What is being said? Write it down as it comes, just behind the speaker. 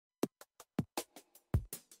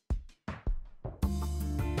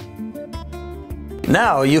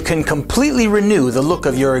Now you can completely renew the look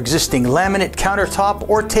of your existing laminate countertop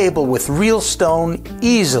or table with real stone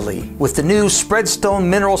easily with the new SpreadStone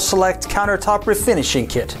Mineral Select Countertop Refinishing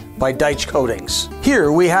Kit by Daich Coatings. Here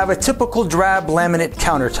we have a typical drab laminate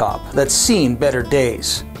countertop that's seen better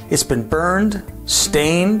days. It's been burned,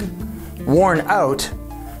 stained, worn out,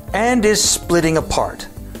 and is splitting apart,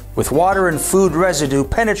 with water and food residue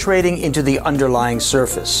penetrating into the underlying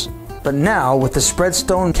surface. But now, with the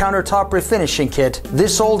SpreadStone Countertop Refinishing Kit,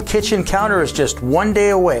 this old kitchen counter is just one day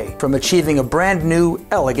away from achieving a brand new,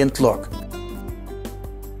 elegant look.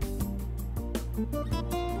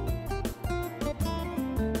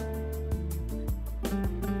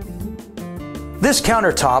 This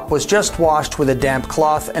countertop was just washed with a damp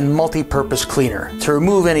cloth and multi-purpose cleaner to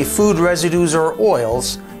remove any food residues or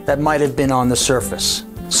oils that might have been on the surface.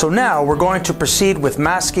 So now we're going to proceed with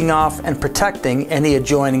masking off and protecting any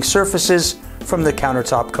adjoining surfaces from the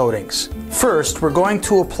countertop coatings. First, we're going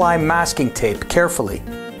to apply masking tape carefully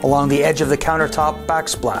along the edge of the countertop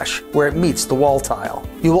backsplash where it meets the wall tile.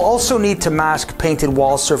 You will also need to mask painted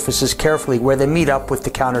wall surfaces carefully where they meet up with the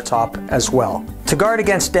countertop as well. To guard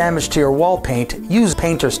against damage to your wall paint, use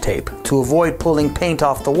painter's tape to avoid pulling paint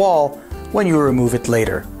off the wall when you remove it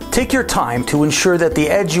later. Take your time to ensure that the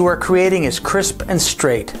edge you are creating is crisp and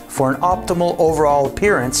straight for an optimal overall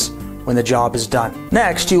appearance when the job is done.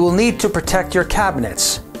 Next, you will need to protect your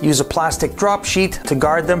cabinets. Use a plastic drop sheet to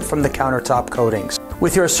guard them from the countertop coatings.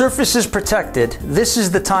 With your surfaces protected, this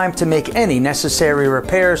is the time to make any necessary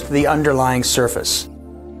repairs to the underlying surface.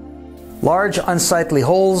 Large unsightly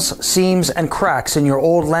holes, seams, and cracks in your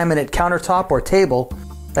old laminate countertop or table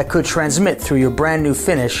that could transmit through your brand new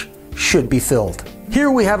finish should be filled. Here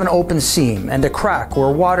we have an open seam and a crack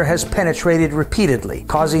where water has penetrated repeatedly,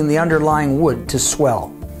 causing the underlying wood to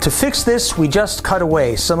swell. To fix this, we just cut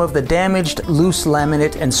away some of the damaged loose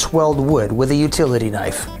laminate and swelled wood with a utility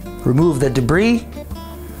knife. Remove the debris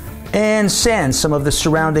and sand some of the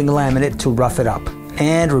surrounding laminate to rough it up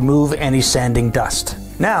and remove any sanding dust.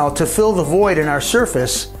 Now, to fill the void in our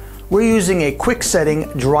surface, we're using a quick setting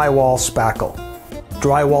drywall spackle.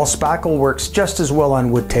 Drywall spackle works just as well on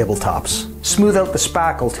wood tabletops. Smooth out the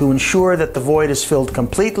spackle to ensure that the void is filled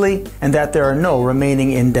completely and that there are no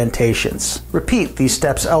remaining indentations. Repeat these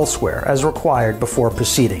steps elsewhere as required before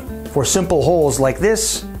proceeding. For simple holes like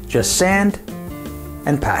this, just sand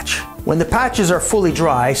and patch. When the patches are fully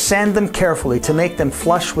dry, sand them carefully to make them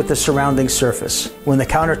flush with the surrounding surface. When the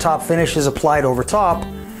countertop finish is applied over top,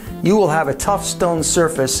 you will have a tough stone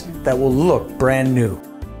surface that will look brand new.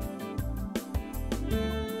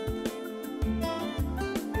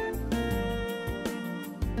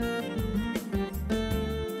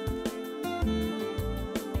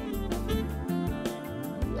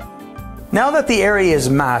 Now that the area is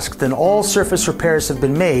masked and all surface repairs have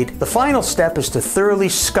been made, the final step is to thoroughly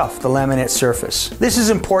scuff the laminate surface. This is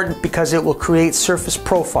important because it will create surface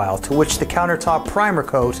profile to which the countertop primer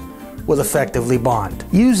coat will effectively bond.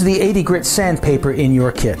 Use the 80 grit sandpaper in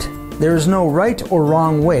your kit. There is no right or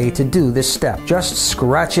wrong way to do this step. Just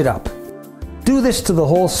scratch it up. Do this to the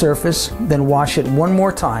whole surface, then wash it one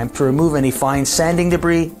more time to remove any fine sanding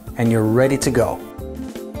debris, and you're ready to go.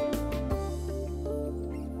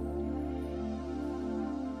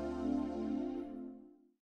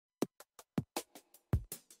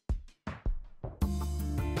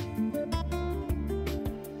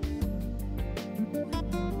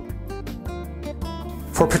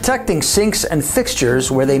 For protecting sinks and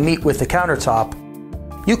fixtures where they meet with the countertop,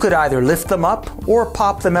 you could either lift them up or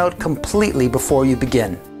pop them out completely before you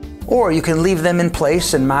begin. Or you can leave them in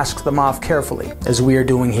place and mask them off carefully, as we are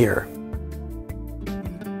doing here.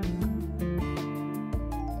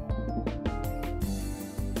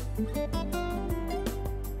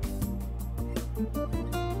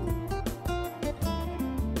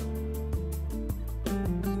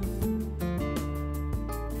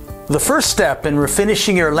 The first step in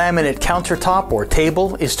refinishing your laminate countertop or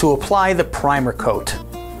table is to apply the primer coat.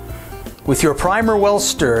 With your primer well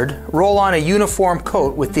stirred, roll on a uniform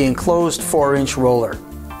coat with the enclosed 4-inch roller.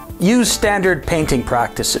 Use standard painting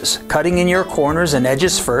practices, cutting in your corners and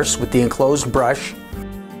edges first with the enclosed brush,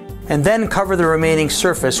 and then cover the remaining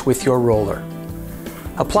surface with your roller.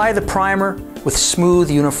 Apply the primer with smooth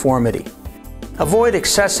uniformity. Avoid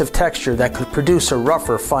excessive texture that could produce a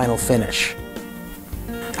rougher final finish.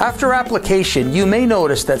 After application, you may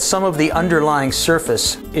notice that some of the underlying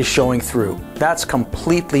surface is showing through. That's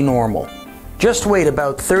completely normal. Just wait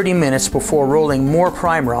about 30 minutes before rolling more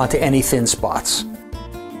primer onto any thin spots.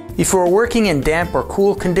 If you are working in damp or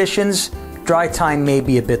cool conditions, dry time may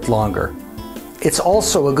be a bit longer. It's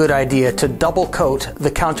also a good idea to double coat the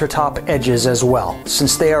countertop edges as well,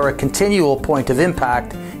 since they are a continual point of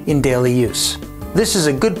impact in daily use. This is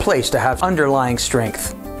a good place to have underlying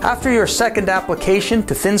strength. After your second application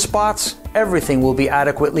to thin spots, everything will be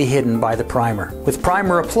adequately hidden by the primer. With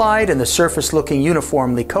primer applied and the surface looking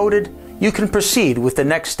uniformly coated, you can proceed with the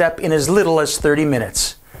next step in as little as 30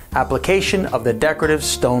 minutes. Application of the decorative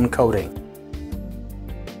stone coating.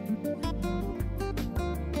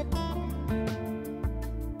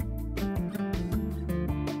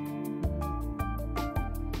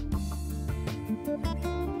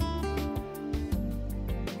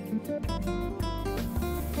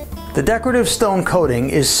 The decorative stone coating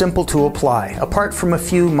is simple to apply, apart from a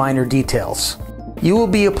few minor details. You will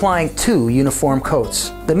be applying 2 uniform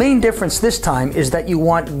coats. The main difference this time is that you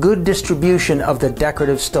want good distribution of the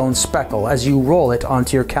decorative stone speckle as you roll it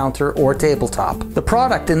onto your counter or tabletop. The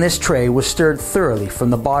product in this tray was stirred thoroughly from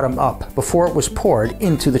the bottom up before it was poured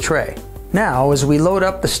into the tray. Now, as we load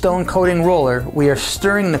up the stone coating roller, we are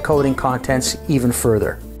stirring the coating contents even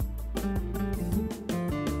further.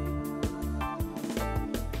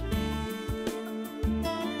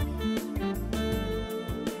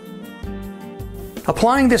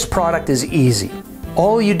 Applying this product is easy.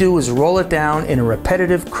 All you do is roll it down in a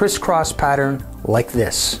repetitive crisscross pattern like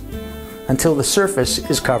this, until the surface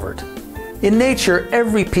is covered. In nature,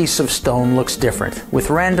 every piece of stone looks different, with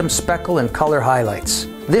random speckle and color highlights.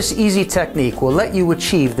 This easy technique will let you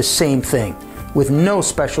achieve the same thing, with no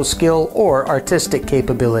special skill or artistic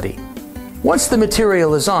capability. Once the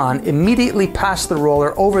material is on, immediately pass the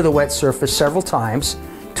roller over the wet surface several times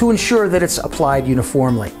to ensure that it's applied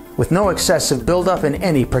uniformly, with no excessive buildup in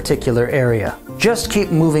any particular area. Just keep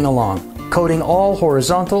moving along, coating all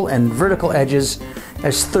horizontal and vertical edges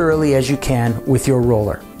as thoroughly as you can with your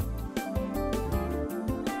roller.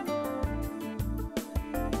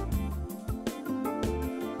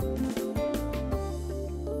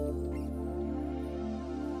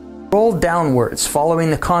 Roll downwards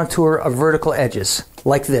following the contour of vertical edges,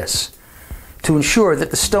 like this, to ensure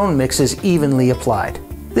that the stone mix is evenly applied.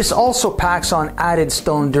 This also packs on added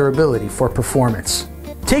stone durability for performance.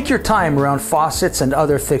 Take your time around faucets and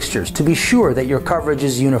other fixtures to be sure that your coverage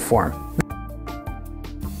is uniform.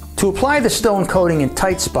 To apply the stone coating in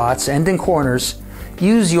tight spots and in corners,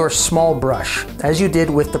 use your small brush, as you did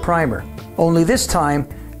with the primer. Only this time,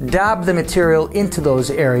 dab the material into those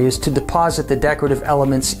areas to deposit the decorative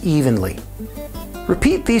elements evenly.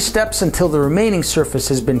 Repeat these steps until the remaining surface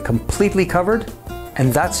has been completely covered,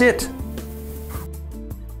 and that's it.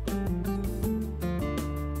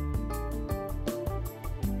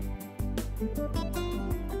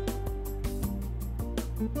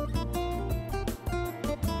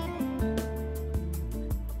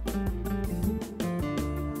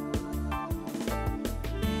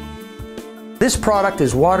 This product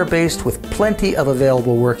is water-based with plenty of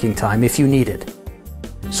available working time if you need it,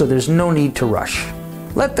 so there's no need to rush.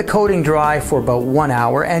 Let the coating dry for about 1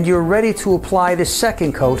 hour and you're ready to apply the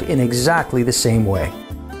second coat in exactly the same way.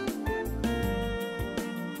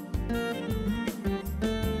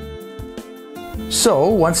 So,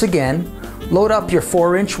 once again, load up your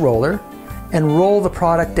 4-inch roller and roll the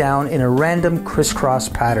product down in a random crisscross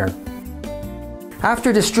pattern.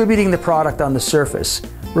 After distributing the product on the surface,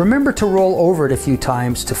 remember to roll over it a few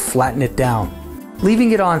times to flatten it down.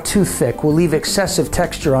 Leaving it on too thick will leave excessive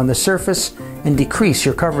texture on the surface and decrease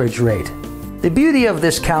your coverage rate. The beauty of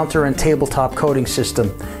this counter and tabletop coating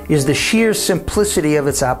system is the sheer simplicity of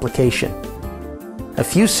its application. A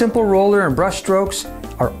few simple roller and brush strokes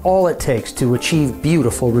are all it takes to achieve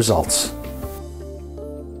beautiful results.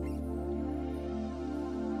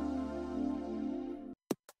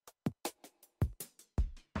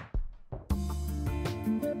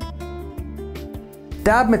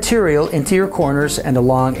 Dab material into your corners and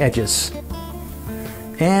along edges,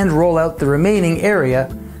 and roll out the remaining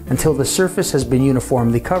area until the surface has been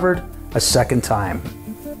uniformly covered a second time.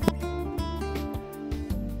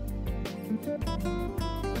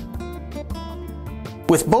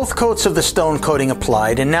 With both coats of the stone coating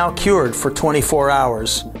applied and now cured for 24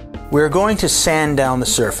 hours, we are going to sand down the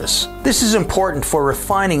surface. This is important for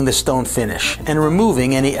refining the stone finish and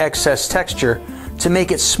removing any excess texture to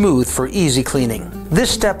make it smooth for easy cleaning.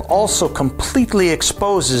 This step also completely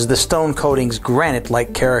exposes the stone coating's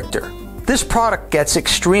granite-like character. This product gets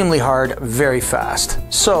extremely hard very fast,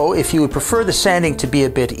 so if you would prefer the sanding to be a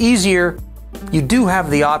bit easier, you do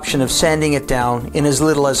have the option of sanding it down in as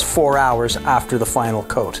little as 4 hours after the final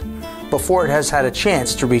coat, before it has had a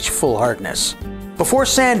chance to reach full hardness. Before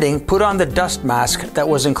sanding, put on the dust mask that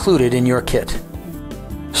was included in your kit.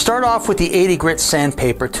 Start off with the 80 grit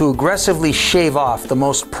sandpaper to aggressively shave off the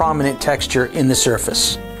most prominent texture in the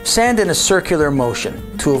surface. Sand in a circular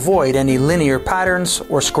motion to avoid any linear patterns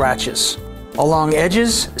or scratches. Along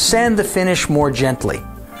edges, sand the finish more gently,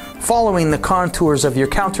 following the contours of your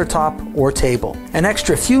countertop or table. An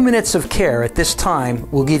extra few minutes of care at this time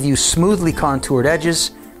will give you smoothly contoured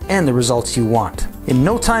edges and the results you want. In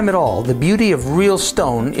no time at all, the beauty of real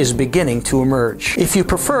stone is beginning to emerge. If you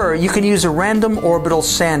prefer, you can use a random orbital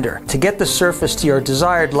sander to get the surface to your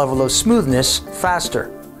desired level of smoothness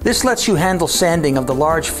faster. This lets you handle sanding of the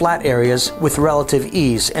large flat areas with relative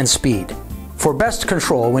ease and speed. For best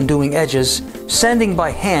control when doing edges, sanding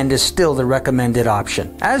by hand is still the recommended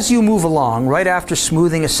option. As you move along, right after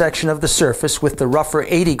smoothing a section of the surface with the rougher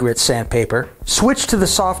 80 grit sandpaper, switch to the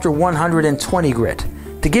softer 120 grit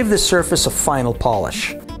to give the surface a final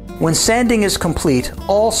polish. When sanding is complete,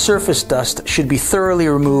 all surface dust should be thoroughly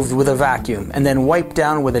removed with a vacuum and then wiped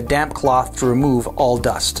down with a damp cloth to remove all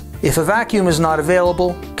dust. If a vacuum is not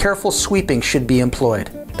available, careful sweeping should be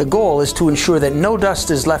employed. The goal is to ensure that no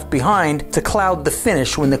dust is left behind to cloud the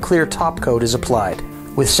finish when the clear top coat is applied.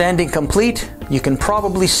 With sanding complete, you can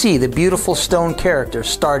probably see the beautiful stone character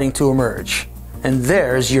starting to emerge. And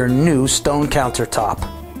there's your new stone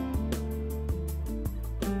countertop.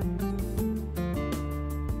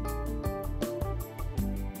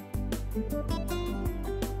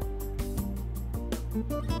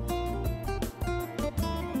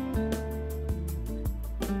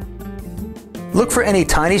 Look for any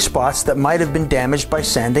tiny spots that might have been damaged by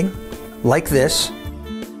sanding, like this,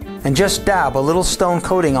 and just dab a little stone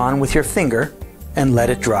coating on with your finger and let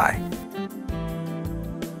it dry.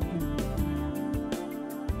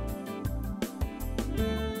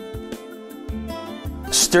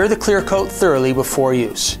 Stir the clear coat thoroughly before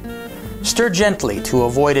use. Stir gently to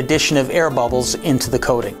avoid addition of air bubbles into the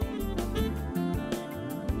coating.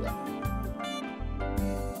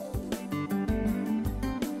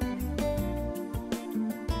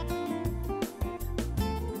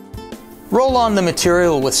 Roll on the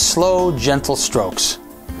material with slow, gentle strokes.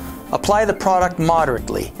 Apply the product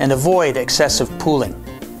moderately and avoid excessive pooling.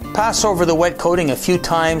 Pass over the wet coating a few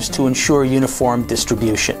times to ensure uniform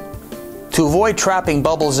distribution. To avoid trapping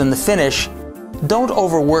bubbles in the finish, don't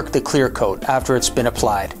overwork the clear coat after it's been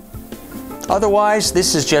applied. Otherwise,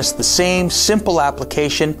 this is just the same simple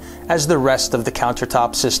application as the rest of the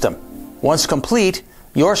countertop system. Once complete,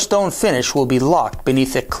 your stone finish will be locked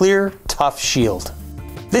beneath a clear, tough shield.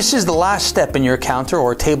 This is the last step in your counter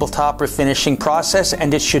or tabletop refinishing process,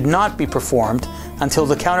 and it should not be performed until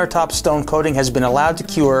the countertop stone coating has been allowed to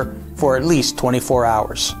cure for at least 24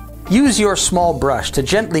 hours. Use your small brush to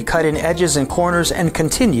gently cut in edges and corners and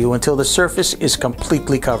continue until the surface is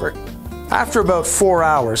completely covered. After about 4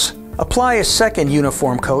 hours, apply a second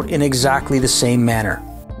uniform coat in exactly the same manner.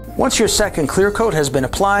 Once your second clear coat has been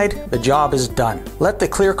applied, the job is done. Let the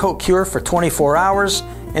clear coat cure for 24 hours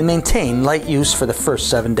and maintain light use for the first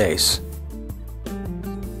 7 days.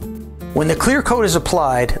 When the clear coat is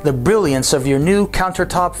applied, the brilliance of your new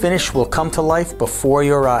countertop finish will come to life before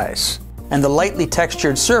your eyes, and the lightly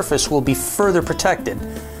textured surface will be further protected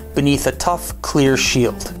beneath a tough, clear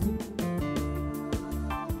shield.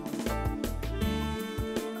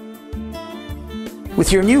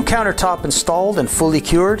 With your new countertop installed and fully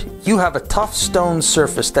cured, you have a tough stone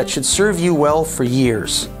surface that should serve you well for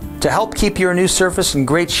years. To help keep your new surface in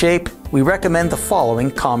great shape, we recommend the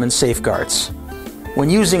following common safeguards. When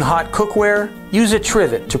using hot cookware, use a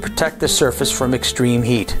trivet to protect the surface from extreme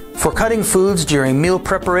heat. For cutting foods during meal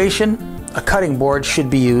preparation, a cutting board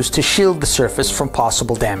should be used to shield the surface from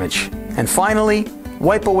possible damage. And finally,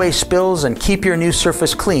 wipe away spills and keep your new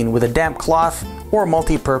surface clean with a damp cloth or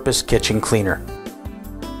multi-purpose kitchen cleaner.